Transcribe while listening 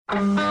This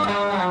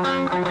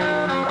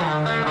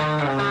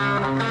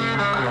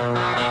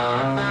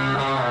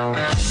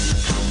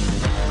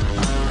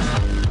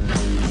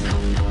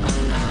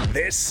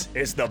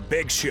is The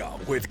Big Show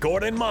with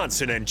Gordon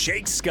Monson and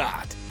Jake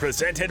Scott,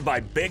 presented by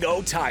Big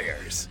O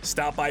Tires.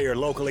 Stop by your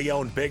locally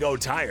owned Big O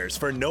Tires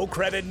for no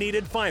credit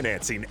needed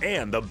financing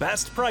and the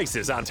best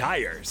prices on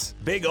tires.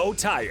 Big O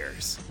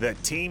Tires, the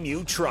team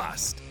you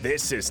trust.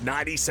 This is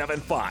 97.5,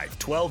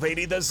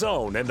 1280 The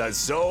Zone and the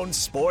Zone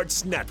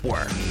Sports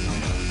Network.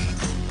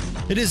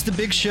 It is The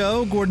Big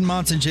Show. Gordon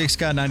Monson, Jake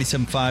Scott,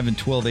 97.5 and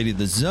 1280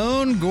 The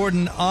Zone.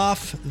 Gordon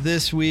off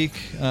this week,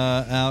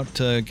 out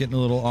getting a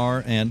little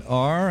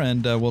R&R,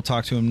 and we'll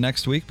talk to him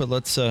next week. But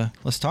let's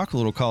talk a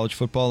little college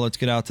football. Let's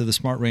get out to the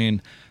Smart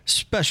Rain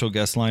special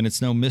guest line.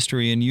 It's no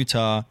mystery in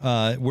Utah.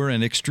 We're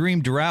in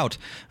extreme drought.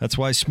 That's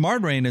why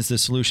Smart Rain is the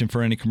solution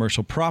for any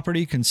commercial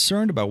property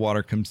concerned about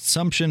water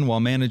consumption while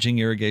managing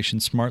irrigation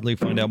smartly.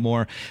 Find out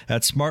more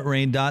at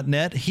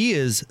smartrain.net. He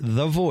is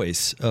the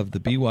voice of the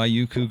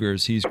BYU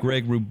Cougars. He's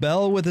Greg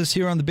Wrubell with us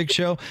here on The Big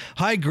Show.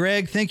 Hi,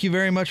 Greg. Thank you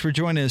very much for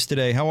joining us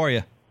today. How are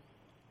you?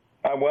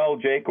 I'm well,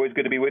 Jake. Always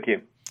good to be with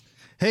you.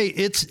 Hey,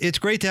 it's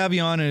great to have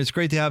you on, and it's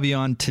great to have you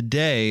on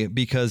today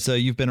because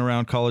you've been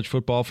around college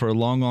football for a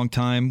long, long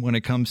time when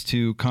it comes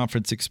to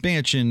conference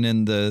expansion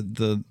and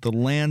the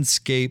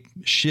landscape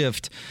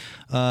shift.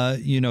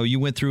 You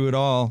went through it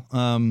all,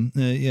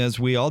 as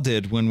we all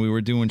did when we were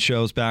doing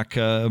shows back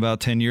about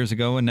 10 years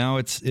ago, and now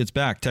it's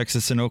back.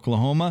 Texas and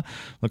Oklahoma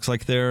looks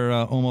like they're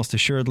almost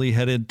assuredly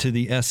headed to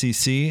the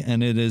SEC,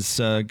 and it is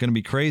going to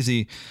be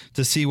crazy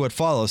to see what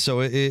follows.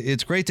 So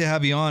it's great to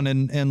have you on,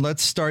 and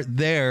let's start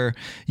there.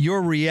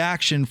 Your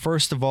reaction,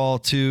 first of all,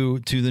 to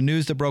the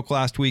news that broke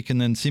last week and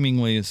then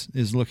seemingly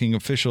is looking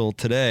official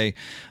today,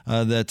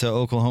 that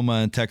Oklahoma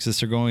and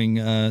Texas are going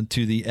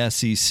to the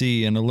SEC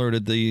and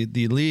alerted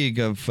the league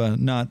of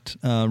not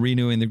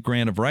renewing the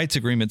grant of rights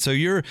agreement. So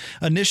your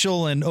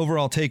initial and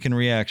overall take and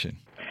reaction.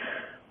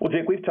 Well,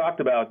 Jake, we've talked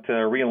about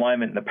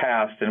realignment in the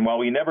past, and while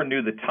we never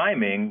knew the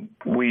timing,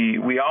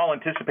 we all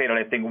anticipated,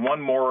 I think,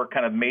 one more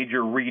kind of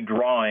major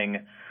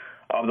redrawing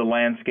of the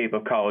landscape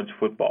of college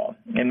football,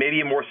 and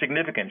maybe a more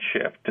significant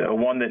shift,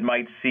 one that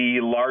might see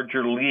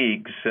larger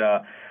leagues,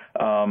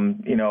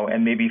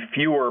 and maybe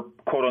fewer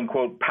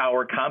quote-unquote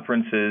power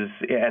conferences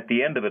at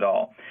the end of it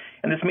all.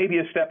 And this may be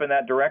a step in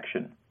that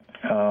direction.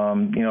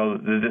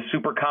 The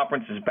super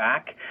conference is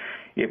back.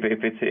 If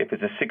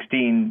it's a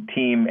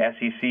 16-team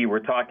SEC we're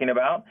talking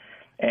about,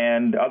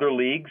 and other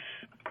leagues,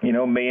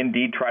 may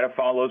indeed try to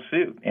follow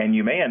suit, and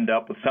you may end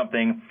up with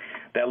something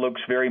that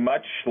looks very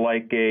much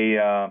like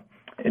a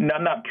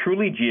not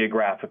truly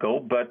geographical,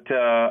 but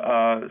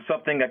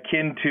something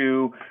akin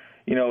to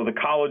the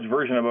college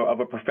version of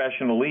a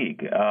professional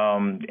league,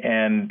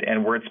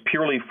 and where it's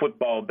purely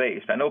football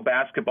based. I know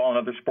basketball and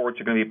other sports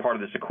are going to be part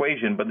of this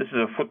equation, but this is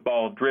a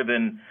football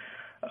driven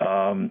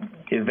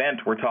event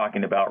we're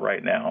talking about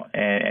right now.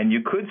 And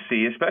you could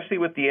see, especially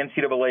with the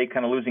NCAA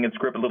kind of losing its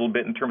grip a little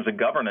bit in terms of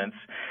governance,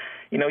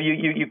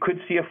 you could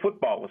see a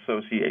football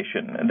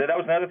association. And that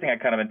was another thing I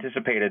kind of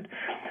anticipated.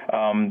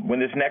 When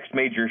this next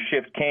major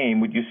shift came,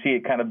 would you see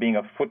it kind of being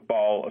a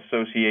football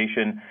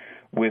association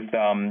with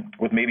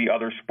maybe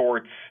other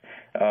sports,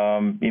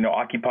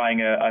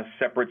 occupying a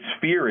separate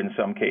sphere in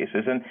some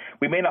cases? And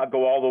we may not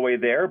go all the way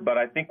there, but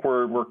I think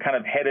we're kind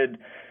of headed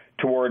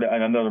toward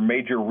another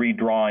major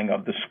redrawing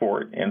of the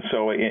sport. And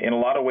so in a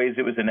lot of ways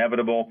it was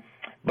inevitable,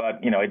 but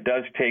it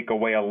does take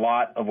away a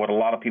lot of what a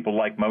lot of people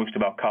like most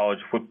about college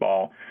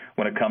football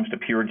when it comes to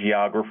pure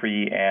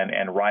geography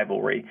and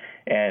rivalry.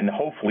 And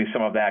hopefully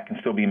some of that can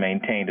still be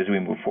maintained as we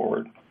move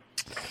forward.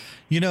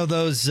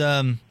 Those,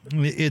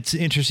 it's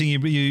interesting.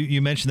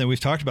 You mentioned that we've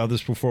talked about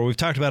this before. We've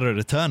talked about it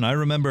a ton. I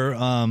remember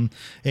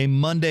a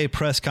Monday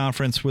press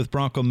conference with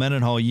Bronco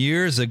Mendenhall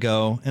years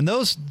ago. And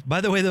by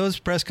the way, those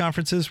press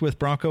conferences with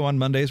Bronco on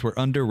Mondays were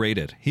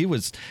underrated. He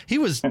was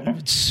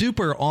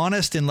super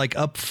honest and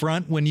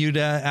upfront when you'd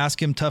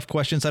ask him tough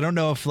questions. I don't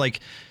know if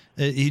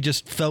he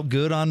just felt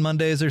good on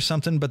Mondays or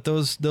something, but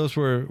those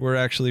were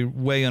actually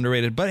way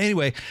underrated. But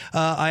anyway,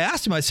 I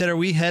asked him, I said, are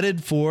we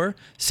headed for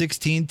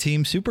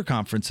 16-team super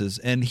conferences?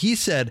 And he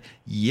said,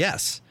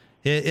 yes.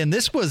 And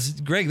this was,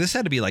 Greg, this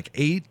had to be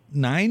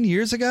 8-9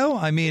 years ago.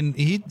 I mean,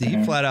 he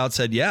flat out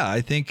said, yeah,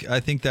 I think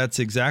that's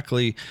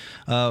exactly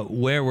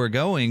where we're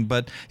going.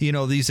 But,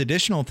 these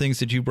additional things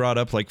that you brought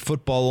up, like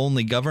football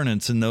only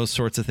governance and those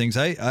sorts of things,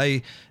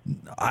 I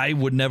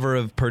would never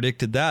have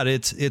predicted that.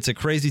 It's a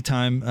crazy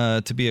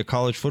time to be a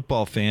college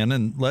football fan.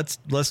 And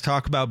let's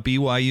talk about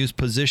BYU's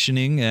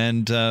positioning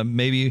and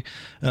maybe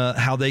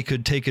how they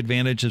could take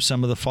advantage of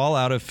some of the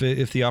fallout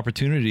if the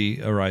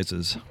opportunity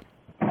arises.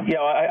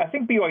 Yeah, I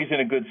think BYU's in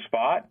a good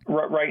spot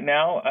right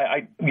now.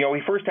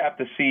 We first have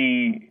to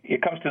see,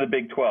 it comes to the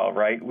Big 12,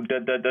 right?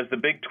 Does the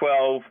Big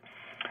 12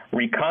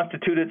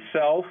 reconstitute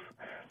itself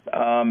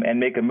and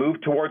make a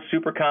move towards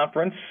super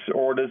conference,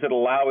 or does it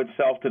allow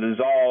itself to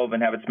dissolve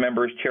and have its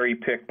members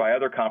cherry-picked by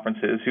other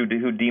conferences who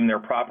deem their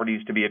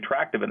properties to be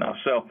attractive enough?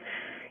 So,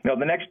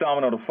 the next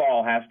domino to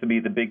fall has to be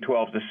the Big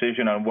 12's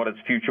decision on what its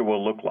future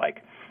will look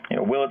like.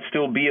 Will it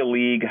still be a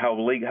league? How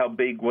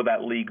big will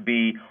that league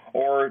be?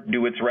 Or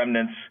do its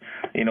remnants,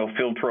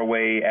 filter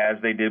away as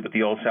they did with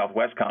the old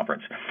Southwest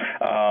Conference?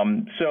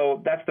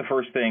 So that's the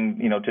first thing,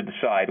 to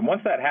decide. And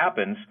once that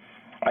happens,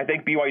 I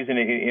think BYU's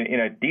in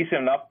a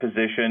decent enough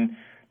position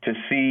to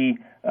see,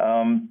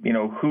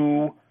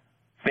 who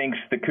thinks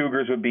the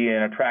Cougars would be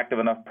an attractive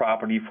enough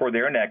property for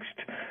their next,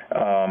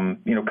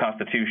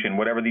 constitution,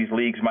 whatever these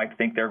leagues might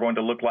think they're going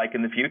to look like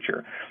in the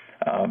future.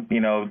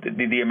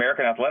 The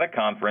American Athletic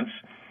Conference,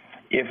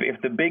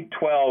 if the Big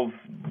 12,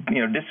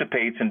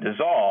 dissipates and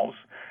dissolves,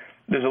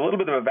 there's a little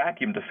bit of a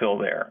vacuum to fill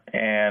there.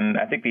 And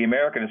I think the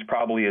American is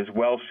probably as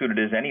well suited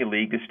as any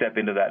league to step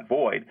into that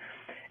void.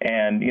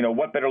 And,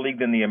 what better league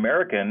than the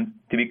American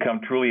to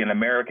become truly an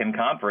American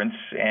conference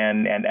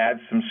and add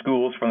some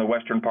schools from the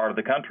western part of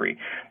the country?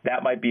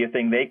 That might be a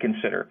thing they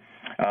consider.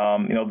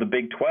 The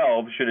Big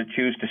 12, should it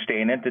choose to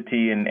stay an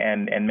entity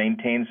and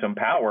maintain some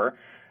power,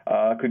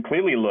 could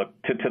clearly look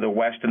to the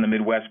west and the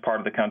Midwest part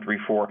of the country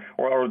or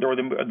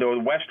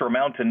the west or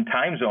mountain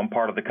time zone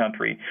part of the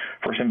country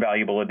for some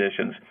valuable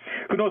additions.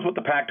 Who knows what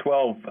the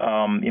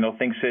Pac-12,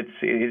 thinks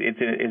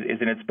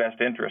is in its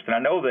best interest? And I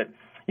know that,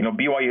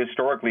 BYU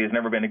historically has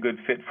never been a good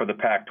fit for the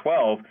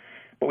Pac-12,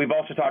 but we've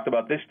also talked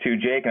about this too,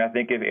 Jake, and I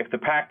think if the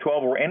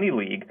Pac-12 or any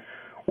league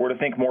were to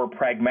think more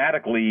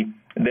pragmatically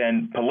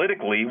than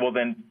politically, well,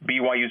 then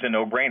BYU's a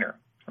no-brainer,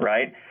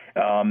 right?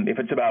 If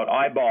it's about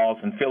eyeballs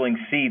and filling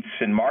seats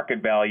and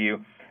market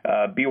value,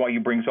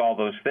 BYU brings all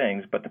those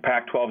things, but the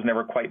Pac-12 has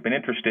never quite been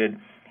interested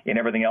in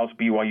everything else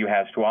BYU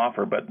has to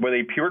offer. But were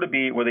they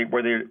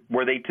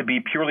to be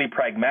purely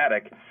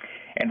pragmatic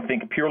and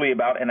think purely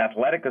about an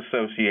athletic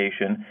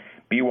association,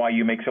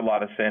 BYU makes a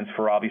lot of sense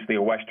for obviously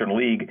a Western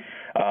league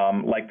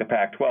like the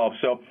Pac-12.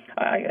 So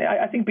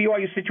I think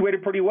BYU is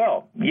situated pretty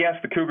well. Yes,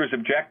 the Cougars'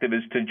 objective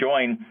is to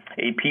join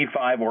a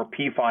P5 or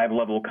P5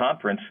 level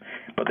conference,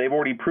 but they've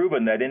already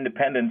proven that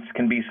independence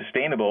can be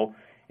sustainable.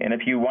 And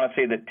if you want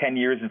to say that 10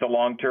 years is the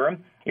long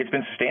term, it's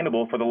been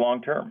sustainable for the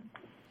long term.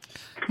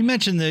 You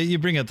mentioned that you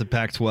bring up the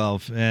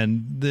Pac-12,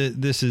 and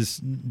this is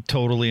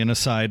totally an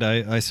aside,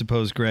 I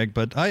suppose, Greg,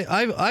 but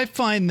I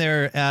find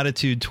their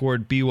attitude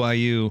toward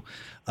BYU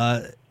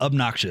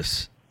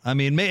obnoxious. I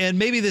mean, and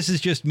maybe this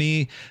is just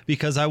me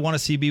because I want to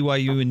see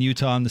BYU and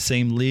Utah in the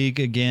same league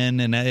again.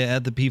 And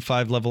at the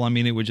P5 level, I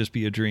mean, it would just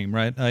be a dream,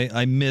 right?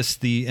 I miss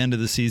the end of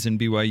the season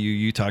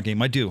BYU-Utah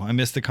game. I do. I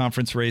miss the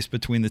conference race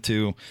between the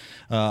two.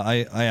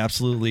 I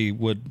absolutely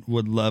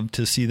would love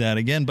to see that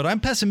again. But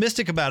I'm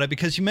pessimistic about it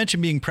because you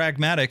mentioned being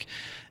pragmatic.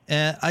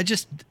 I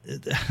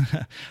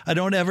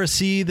don't ever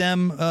see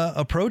them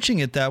approaching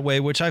it that way,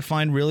 which I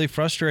find really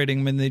frustrating.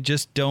 I mean, they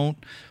just don't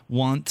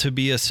want to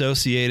be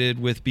associated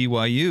with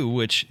BYU,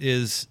 which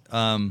is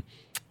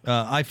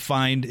I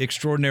find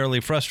extraordinarily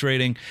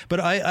frustrating. But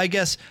I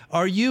guess,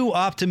 are you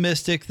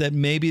optimistic that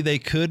maybe they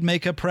could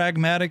make a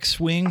pragmatic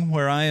swing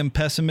where I am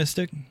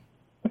pessimistic?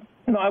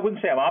 No, I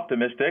wouldn't say I'm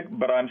optimistic,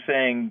 but I'm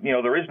saying,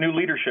 there is new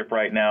leadership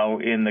right now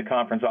in the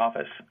conference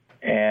office.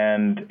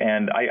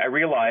 And I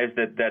realize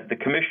that the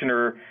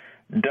commissioner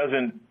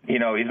doesn't, he's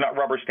not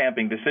rubber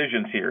stamping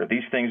decisions here.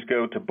 These things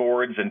go to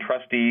boards and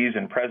trustees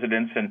and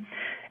presidents, and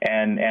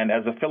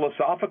as a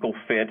philosophical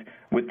fit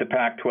with the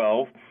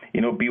Pac-12,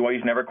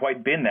 BYU's never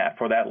quite been that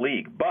for that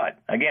league. But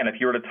again, if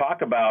you were to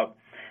talk about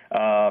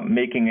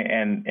making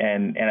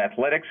an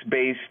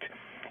athletics-based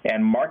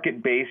and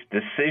market-based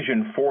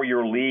decision for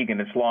your league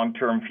and its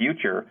long-term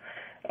future,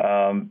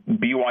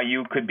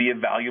 BYU could be a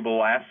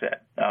valuable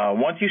asset.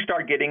 Once you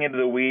start getting into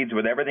the weeds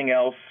with everything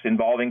else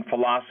involving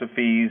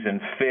philosophies and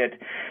fit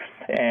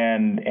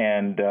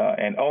and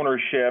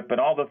ownership and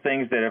all the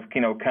things that have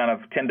kind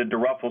of tended to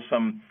ruffle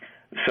some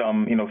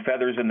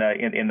feathers in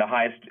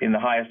the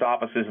highest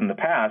offices in the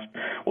past,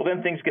 well,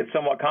 then things get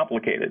somewhat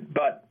complicated.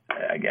 But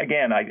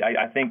again,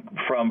 I think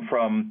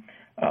from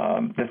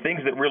the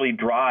things that really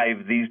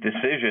drive these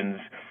decisions,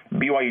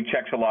 BYU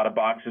checks a lot of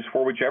boxes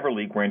for whichever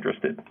league we're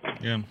interested.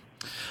 Yeah.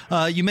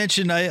 You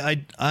mentioned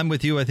I'm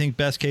with you. I think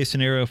best case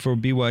scenario for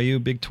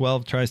BYU, Big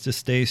 12 tries to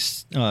stay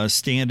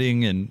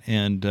standing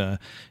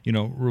and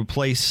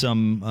replace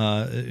some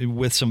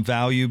with some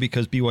value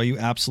because BYU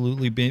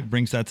absolutely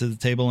brings that to the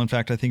table. In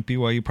fact, I think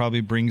BYU probably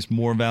brings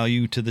more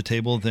value to the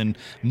table than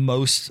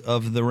most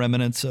of the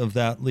remnants of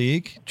that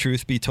league,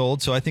 truth be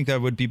told. So I think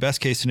that would be best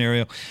case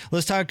scenario.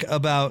 Let's talk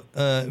about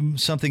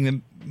something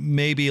that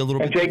maybe a little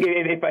bit. Jake,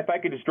 if I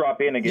could just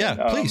drop in again.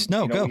 Yeah, please.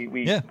 No, go.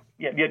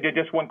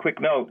 Just one quick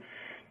note.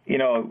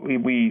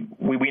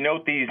 We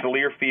note these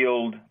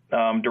Learfield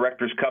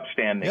Directors' Cup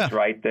standings,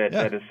 right,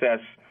 that assess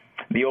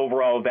the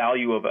overall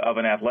value of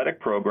an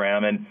athletic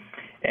program.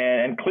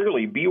 And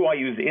clearly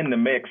BYU's in the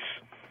mix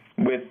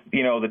with,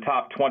 the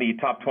top 20,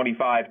 top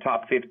 25,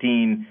 top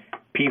 15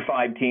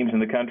 P5 teams in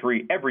the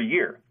country every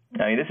year.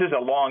 I mean, this is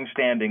a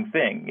long-standing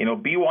thing.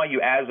 BYU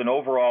as an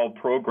overall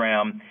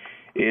program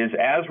is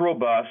as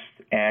robust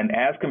and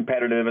as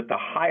competitive at the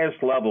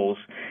highest levels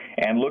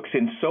and looks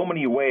in so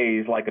many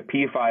ways like a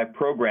P5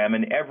 program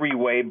in every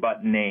way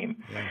but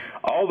name. Yeah.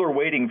 All they're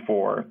waiting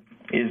for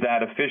is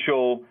that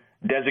official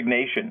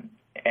designation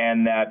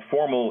and that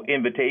formal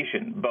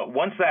invitation. But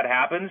once that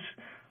happens,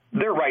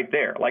 they're right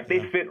there. Like, they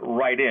fit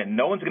right in.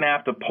 No one's going to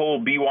have to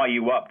pull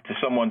BYU up to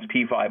someone's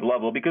P5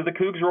 level because the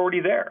Cougs are already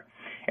there.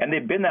 And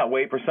they've been that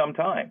way for some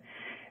time.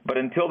 But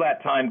until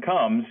that time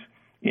comes,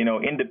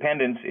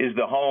 Independence is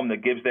the home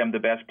that gives them the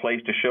best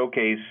place to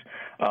showcase,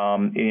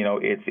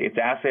 its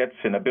assets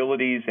and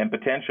abilities and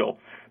potential.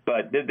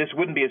 But this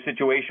wouldn't be a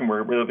situation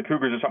where the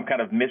Cougars are some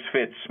kind of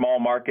misfit, small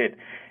market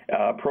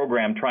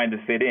program trying to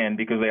fit in,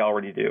 because they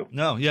already do.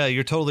 No, yeah,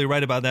 you're totally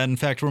right about that. In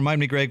fact, remind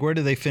me, Greg, where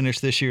did they finish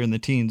this year in the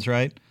teens,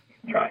 right?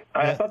 Right.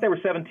 I thought they were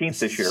 17th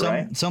this year,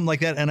 right? Something like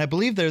that. And I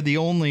believe they're the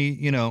only,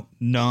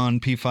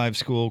 non-P5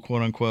 school,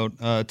 quote unquote,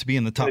 to be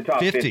in the top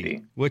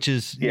 50, which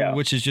is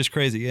just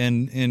crazy.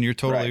 And you're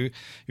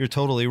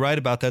totally right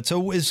about that.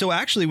 So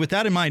actually, with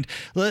that in mind,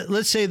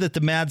 let's say that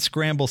the mad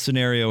scramble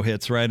scenario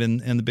hits, right?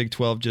 And the Big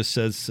 12 just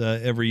says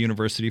every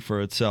university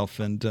for itself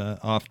and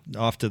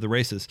off to the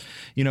races.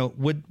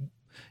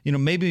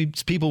 Maybe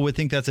people would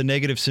think that's a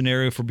negative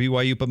scenario for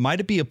BYU, but might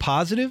it be a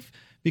positive?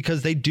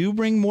 Because they do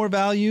bring more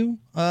value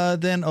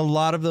than a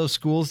lot of those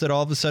schools that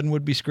all of a sudden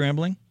would be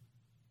scrambling?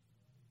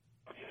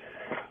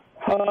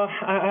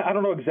 I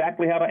don't know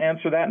exactly how to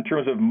answer that in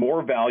terms of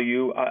more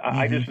value.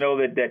 I just know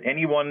that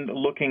anyone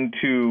looking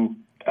to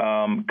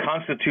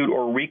constitute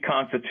or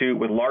reconstitute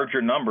with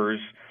larger numbers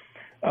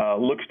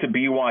looks to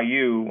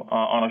BYU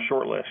on a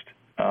short list.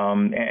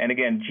 And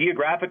again,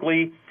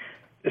 geographically,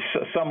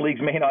 some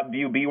leagues may not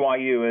view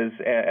BYU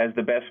as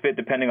the best fit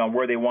depending on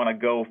where they want to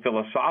go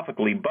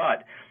philosophically,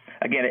 but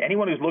again,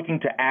 anyone who's looking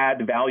to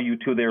add value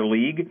to their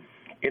league,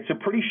 it's a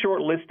pretty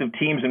short list of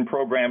teams and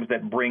programs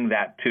that bring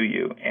that to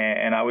you.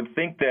 And I would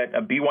think that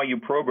a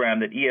BYU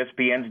program that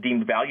ESPN's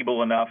deemed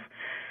valuable enough,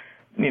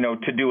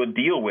 to do a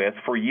deal with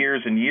for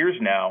years and years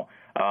now,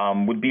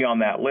 would be on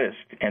that list.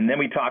 And then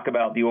we talk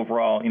about the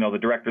overall, the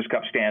Directors'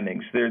 Cup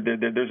standings.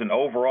 There's an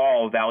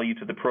overall value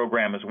to the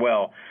program as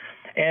well.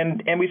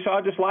 And we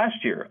saw just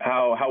last year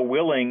how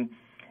willing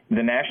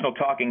the national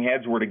talking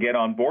heads were to get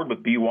on board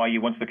with BYU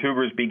once the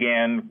Cougars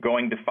began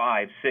going to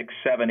 5, 6,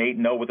 7,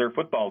 8-0 with their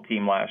football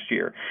team last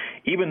year.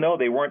 Even though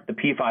they weren't the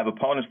P5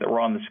 opponents that were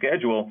on the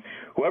schedule,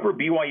 whoever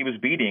BYU was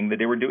beating, that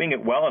they were doing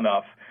it well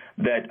enough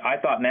that I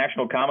thought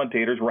national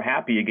commentators were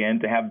happy again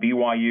to have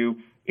BYU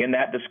in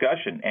that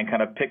discussion and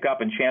kind of pick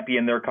up and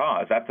champion their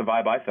cause. That's the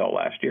vibe I felt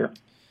last year.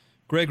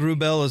 Greg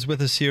Wrubell is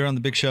with us here on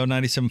the Big Show,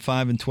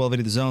 97.5 and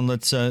 1280 The Zone.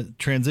 Let's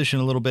transition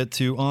a little bit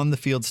to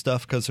on-the-field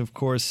stuff because, of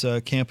course,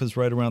 camp is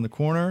right around the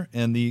corner,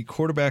 and the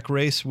quarterback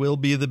race will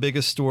be the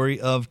biggest story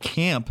of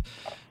camp.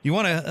 You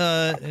want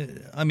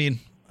to,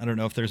 I don't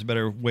know if there's a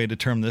better way to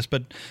term this,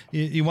 but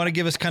you want to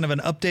give us kind of an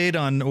update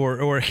on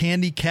or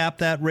handicap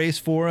that race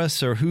for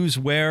us, or who's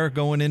where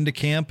going into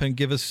camp, and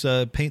give us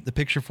paint the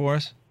picture for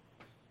us?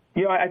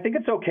 I think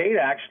it's okay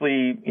to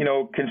actually,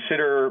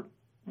 consider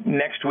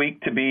next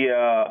week to be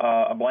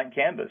a blank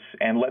canvas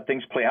and let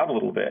things play out a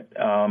little bit.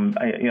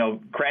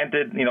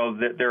 Granted,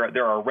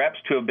 there are reps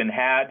to have been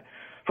had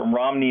from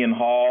Romney and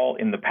Hall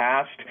in the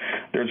past.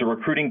 There's a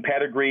recruiting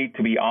pedigree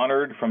to be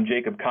honored from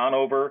Jacob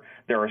Conover.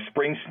 There are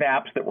spring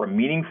snaps that were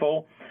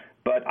meaningful.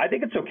 But I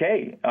think it's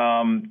okay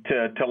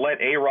to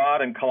let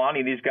A-Rod and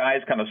Kalani, these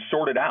guys, kind of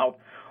sort it out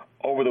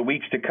over the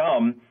weeks to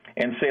come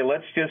and say,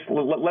 let's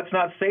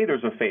not say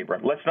there's a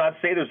favorite. Let's not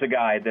say there's a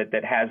guy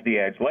that has the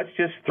edge. Let's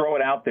just throw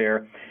it out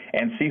there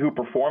and see who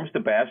performs the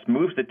best,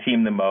 moves the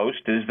team the most,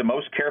 is the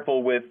most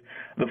careful with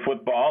the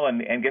football,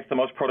 and gets the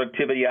most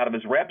productivity out of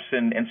his reps,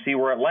 and see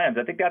where it lands.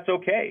 I think that's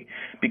okay,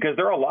 because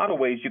there are a lot of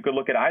ways you could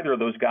look at either of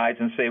those guys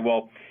and say,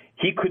 well,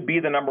 he could be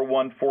the number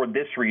one for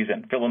this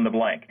reason, fill in the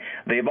blank.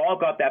 They've all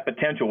got that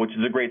potential, which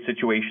is a great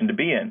situation to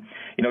be in.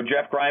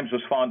 Jeff Grimes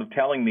was fond of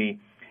telling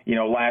me,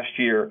 last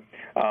year,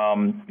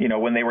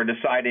 when they were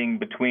deciding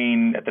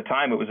between, at the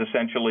time it was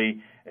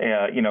essentially,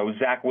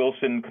 Zach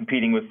Wilson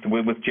competing with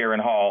Jaron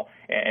Hall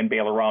and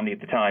Baylor Romney at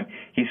the time.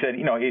 He said,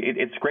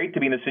 it's great to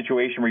be in a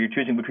situation where you're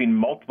choosing between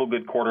multiple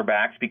good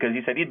quarterbacks, because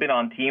he said he'd been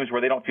on teams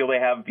where they don't feel they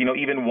have,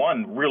 even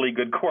one really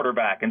good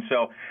quarterback. And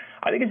so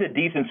I think it's a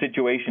decent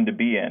situation to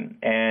be in.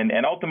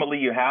 And ultimately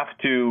you have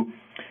to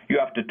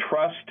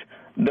trust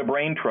the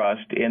brain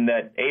trust in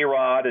that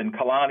A-Rod and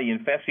Kalani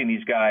and Fessy and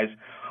these guys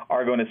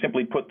are going to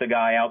simply put the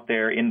guy out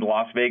there in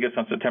Las Vegas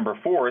on September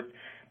 4th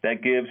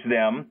that gives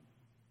them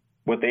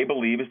what they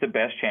believe is the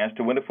best chance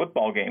to win a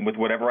football game with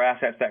whatever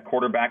assets that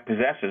quarterback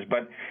possesses.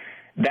 But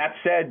that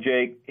said,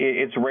 Jake,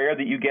 it's rare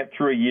that you get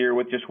through a year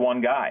with just one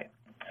guy.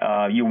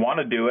 You want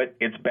to do it.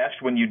 It's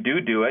best when you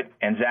do it,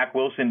 and Zach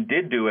Wilson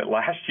did do it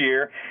last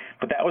year,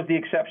 but that was the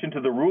exception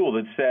to the rule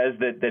that says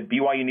that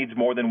BYU needs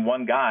more than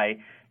one guy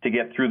to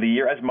get through the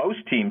year, as most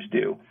teams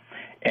do.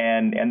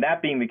 And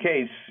that being the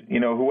case,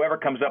 whoever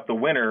comes up the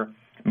winner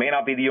may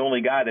not be the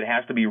only guy that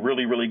has to be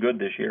really, really good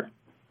this year.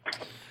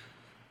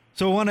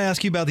 So I want to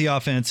ask you about the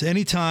offense.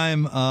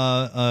 Anytime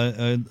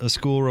a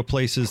school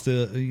replaces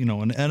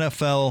an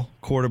NFL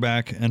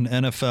quarterback, an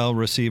NFL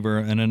receiver,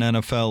 and an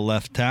NFL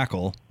left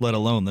tackle, let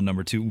alone the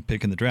number 2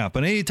 pick in the draft,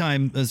 but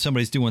anytime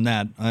somebody's doing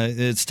that,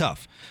 it's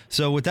tough.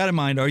 So with that in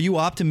mind, are you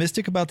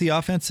optimistic about the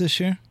offense this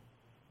year?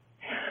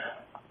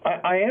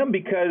 I am,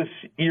 because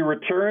you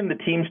return the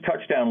team's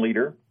touchdown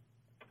leader.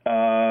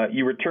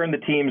 You return the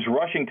team's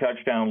rushing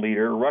touchdown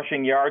leader,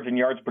 rushing yards and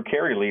yards per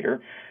carry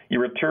leader. You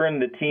return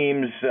the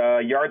team's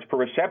yards per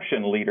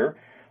reception leader.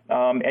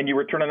 And you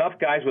return enough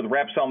guys with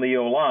reps on the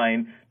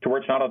O-line to where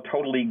it's not a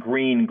totally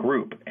green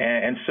group.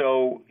 And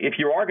so if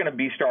you are going to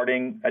be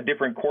starting a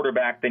different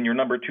quarterback than your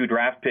number 2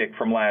 draft pick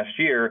from last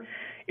year,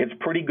 it's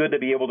pretty good to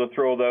be able to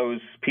throw those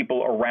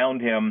people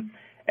around him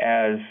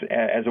as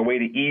a way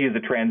to ease the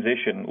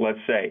transition, let's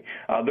say.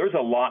 There's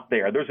a lot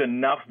there. There's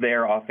enough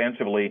there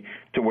offensively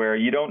to where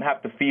you don't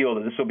have to feel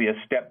that this will be a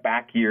step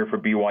back year for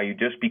BYU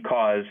just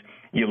because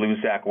you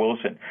lose Zach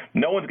Wilson.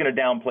 No one's going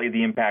to downplay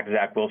the impact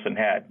Zach Wilson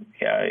had.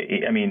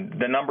 I mean,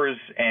 the numbers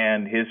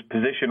and his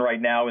position right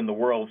now in the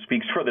world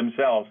speaks for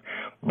themselves,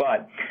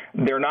 but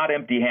they're not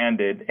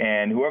empty-handed,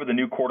 and whoever the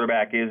new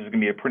quarterback is going to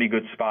be a pretty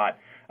good spot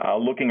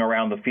looking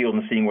around the field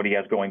and seeing what he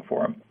has going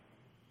for him.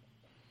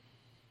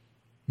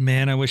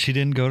 Man, I wish he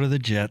didn't go to the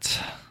Jets.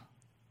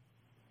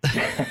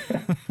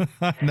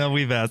 No,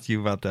 we've asked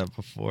you about that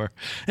before.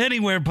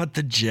 Anywhere but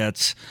the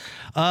Jets.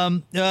 I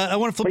want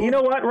to flip. But you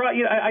know what, right?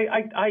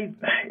 Hey,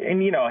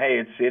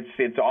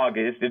 it's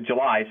August, it's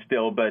July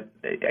still, but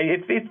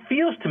it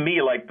feels to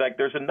me like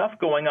there's enough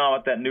going on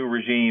with that new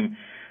regime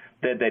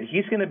that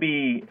he's going to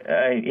be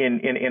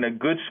in a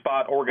good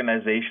spot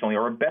organizationally,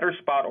 or a better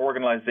spot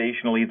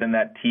organizationally than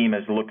that team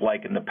has looked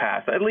like in the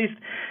past. At least,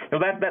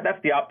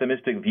 that's the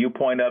optimistic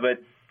viewpoint of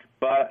it.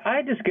 But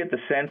I just get the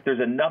sense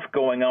there's enough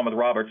going on with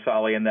Robert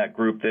Saleh and that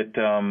group that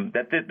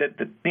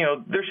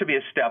there should be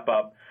a step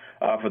up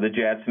for the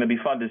Jets, and it'd be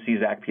fun to see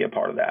Zach be a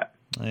part of that.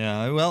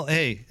 Yeah, well,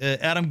 hey,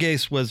 Adam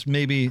Gase was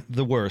maybe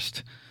the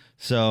worst.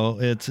 So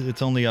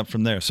it's only up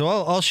from there. So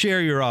I'll share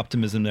your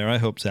optimism there. I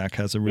hope Zach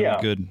has a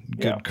really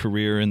good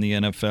career in the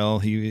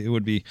NFL. It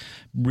would be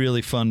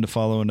really fun to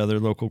follow another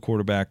local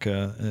quarterback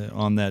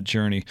on that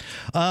journey.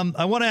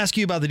 I want to ask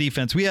you about the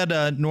defense. We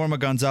had Norma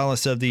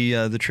Gonzalez of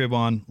the Trib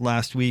on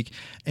last week,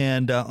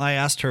 and I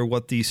asked her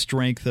what the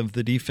strength of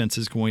the defense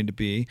is going to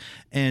be,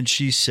 and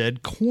she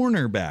said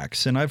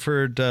cornerbacks. And I've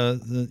heard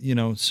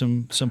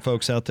some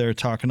folks out there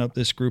talking up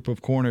this group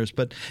of corners.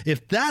 But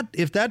if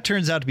that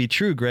turns out to be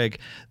true, Greg,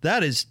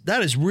 that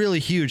is really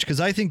huge,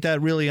 because I think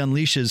that really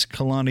unleashes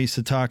Kalani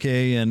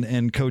Sitake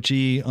and Coach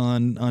E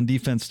on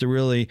defense to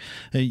really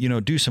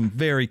do some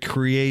very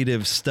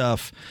creative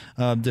stuff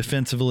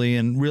defensively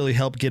and really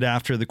help get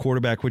after the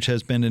quarterback, which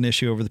has been an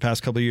issue over the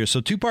past couple of years. So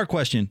 2-part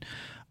question: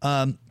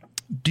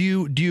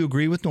 do you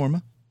agree with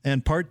Norma?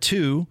 And part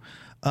 2,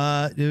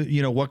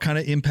 what kind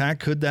of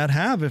impact could that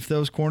have if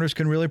those corners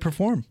can really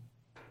perform?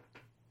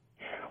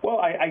 Well,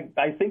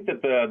 I think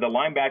that the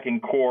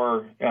linebacking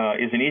core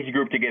is an easy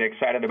group to get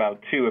excited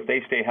about too if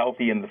they stay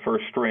healthy in the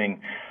first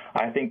string.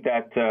 I think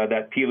that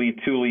Pili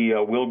Tuli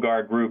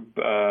Wilgar group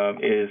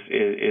is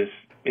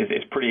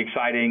pretty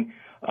exciting,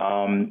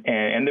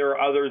 and there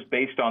are others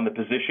based on the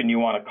position you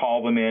want to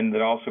call them in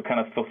that also kind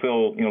of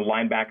fulfill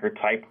linebacker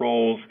type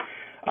roles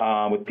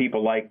with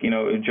people like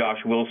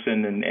Josh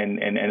Wilson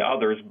and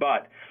others.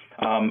 But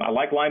I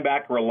like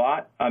linebacker a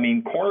lot. I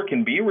mean, corner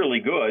can be really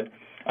good.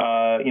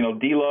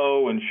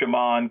 D'Lo and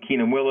Shaman,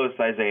 Keenan Willis,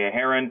 Isaiah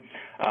Heron.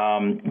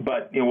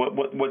 But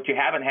what you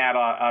haven't had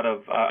out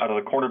of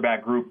the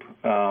cornerback group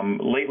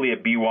lately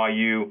at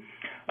BYU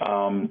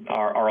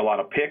are a lot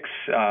of picks.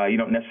 You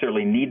don't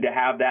necessarily need to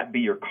have that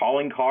be your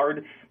calling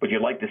card, but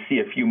you'd like to see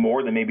a few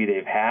more than maybe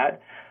they've had.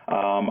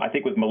 I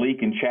think with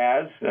Malik and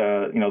Chaz,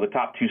 the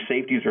top 2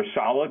 safeties are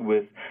solid.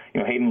 With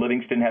Hayden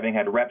Livingston having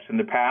had reps in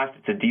the past,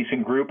 it's a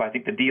decent group. I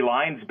think the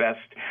D-line's best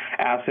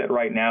asset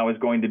right now is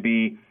going to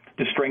be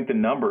to strengthen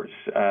numbers,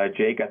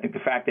 Jake. I think the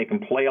fact they can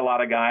play a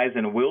lot of guys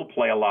and will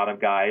play a lot of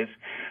guys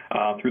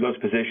through those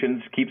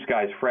positions keeps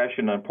guys fresh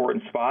in an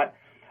important spot.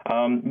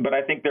 But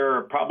I think there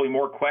are probably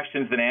more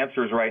questions than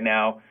answers right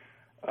now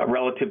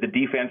relative to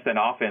defense than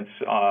offense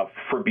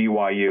for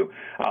BYU.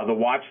 The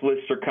watch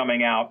lists are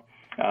coming out.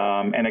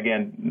 And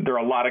again, there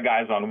are a lot of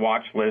guys on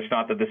watch lists.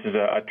 Not that this is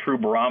a true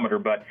barometer,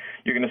 but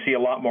you're going to see a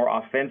lot more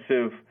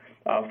offensive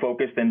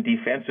focus than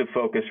defensive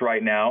focus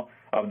right now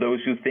of those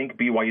who think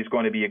BYU is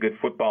going to be a good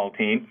football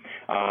team.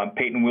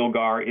 Peyton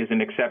Wilgar is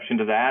an exception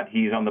to that.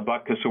 He's on the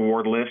Butkus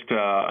Award list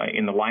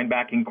in the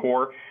linebacking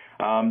core.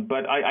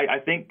 But I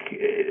think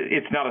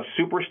it's not a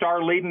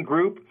superstar-laden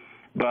group,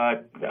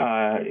 but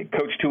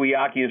Coach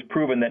Tuiaki has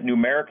proven that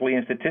numerically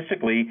and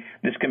statistically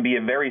this can be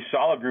a very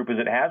solid group, as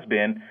it has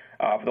been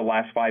for the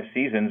last 5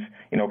 seasons,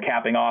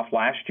 capping off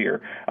last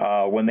year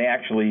when they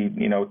actually,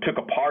 took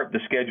apart the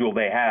schedule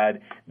they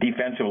had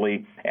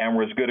defensively and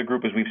were as good a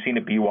group as we've seen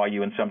at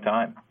BYU in some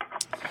time.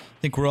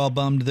 think we're all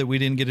bummed that we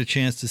didn't get a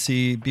chance to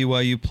see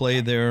BYU play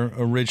their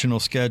original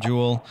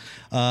schedule.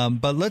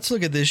 But let's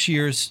look at this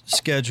year's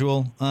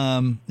schedule.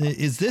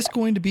 Is this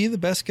going to be the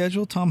best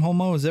schedule Tom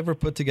Holmoe has ever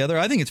put together?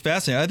 I think it's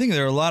fascinating. I think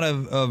there are a lot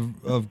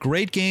of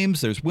great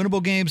games. There's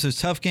winnable games. There's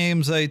tough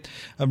games.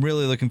 I'm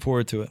really looking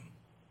forward to it.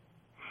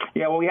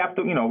 Yeah, well, we have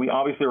to, we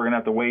obviously we're going to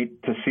have to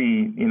wait to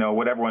see,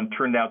 what everyone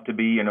turned out to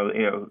be,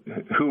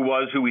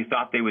 who we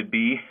thought they would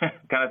be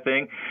kind of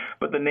thing.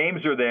 But the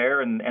names are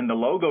there and the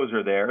logos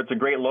are there. It's a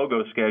great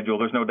logo schedule.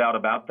 There's no doubt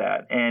about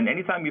that. And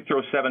anytime you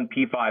throw 7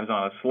 P5s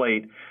on a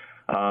slate,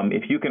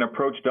 if you can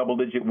approach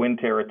double-digit win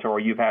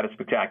territory, you've had a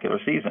spectacular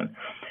season.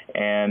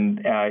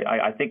 And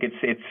I think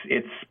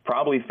it's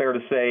probably fair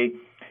to say,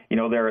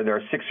 there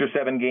are 6 or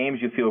 7 games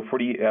you feel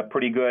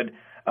pretty good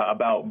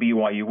about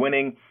BYU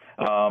winning.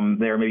 There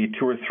are maybe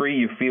 2 or 3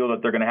 you feel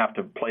that they're going to have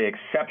to play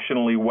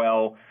exceptionally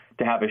well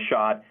to have a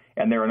shot,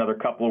 and there are another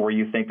couple where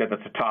you think that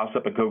that's a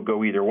toss-up and could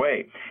go either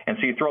way. And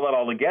so you throw that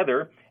all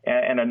together,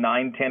 and a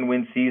 9-10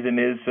 win season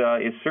is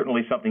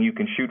certainly something you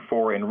can shoot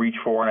for and reach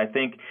for. And I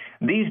think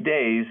these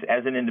days,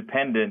 as an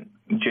independent,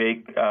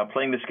 Jake,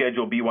 playing the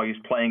schedule BYU's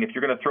playing, if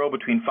you're going to throw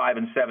between 5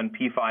 and 7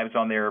 P5s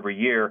on there every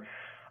year,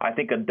 I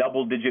think a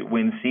double-digit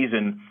win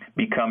season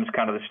becomes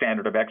kind of the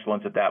standard of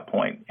excellence at that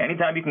point.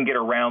 Anytime you can get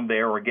around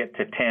there or get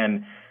to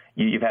 10,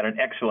 you've had an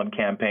excellent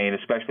campaign,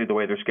 especially the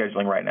way they're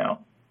scheduling right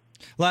now.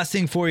 Last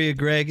thing for you,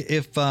 Greg,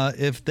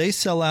 if they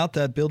sell out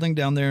that building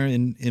down there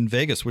in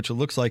Vegas, which it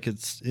looks like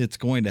it's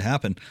going to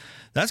happen,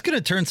 that's going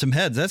to turn some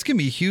heads. That's going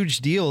to be a huge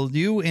deal. Do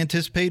you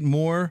anticipate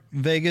more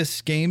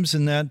Vegas games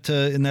in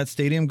that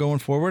stadium going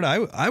forward?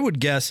 I would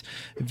guess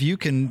if you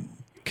can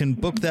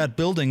book that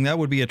building, that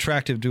would be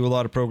attractive to a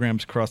lot of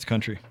programs across the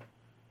country.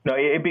 No,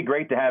 it'd be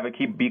great to have it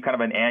be kind of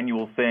an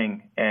annual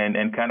thing and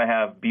kind of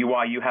have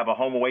BYU have a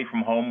home away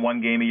from home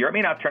one game a year. It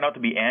may not turn out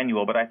to be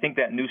annual, but I think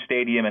that new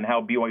stadium and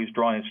how BYU's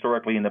drawn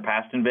historically in the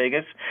past in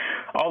Vegas,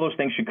 all those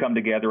things should come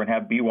together and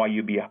have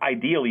BYU be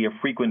ideally a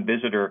frequent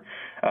visitor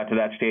to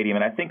that stadium.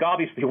 And I think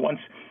obviously once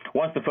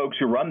the folks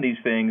who run these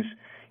things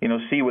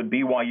see what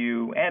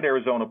BYU and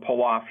Arizona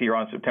pull off here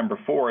on September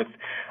 4th,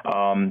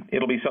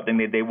 it'll be something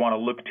that they want to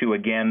look to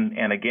again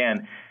and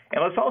again.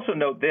 And let's also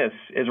note this,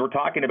 as we're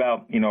talking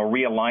about,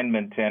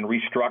 realignment and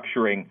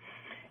restructuring,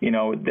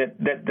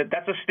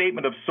 that's a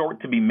statement of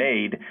sort to be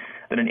made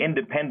that an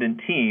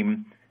independent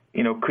team,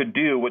 could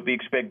do what we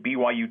expect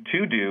BYU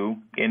to do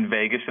in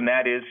Vegas, and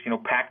that is,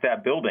 pack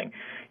that building.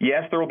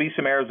 Yes, there will be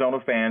some Arizona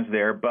fans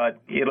there, but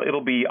it'll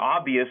be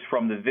obvious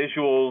from the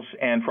visuals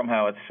and from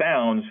how it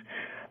sounds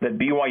that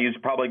BYU is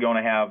probably going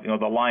to have,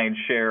 the lion's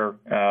share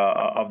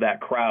of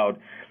that crowd.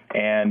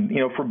 And,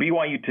 for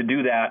BYU to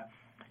do that,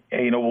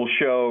 will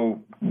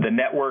show the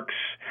networks,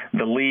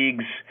 the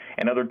leagues,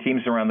 and other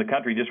teams around the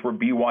country just where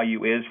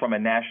BYU is from a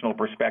national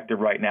perspective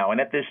right now.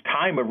 And at this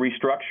time of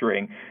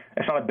restructuring,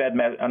 it's not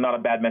a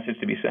bad message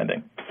to be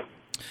sending.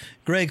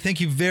 Greg, thank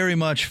you very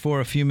much for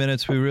a few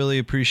minutes. We really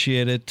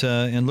appreciate it,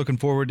 and looking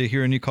forward to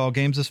hearing you call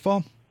games this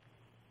fall.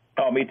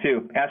 Oh, me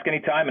too. Ask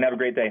anytime, and have a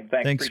great day.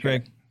 Thanks,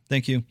 Greg.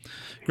 Thank you.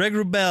 Greg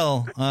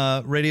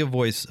Wrubell, radio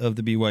voice of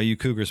the BYU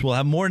Cougars. We'll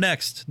have more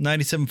next,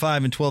 97.5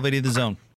 and 1280 The Zone.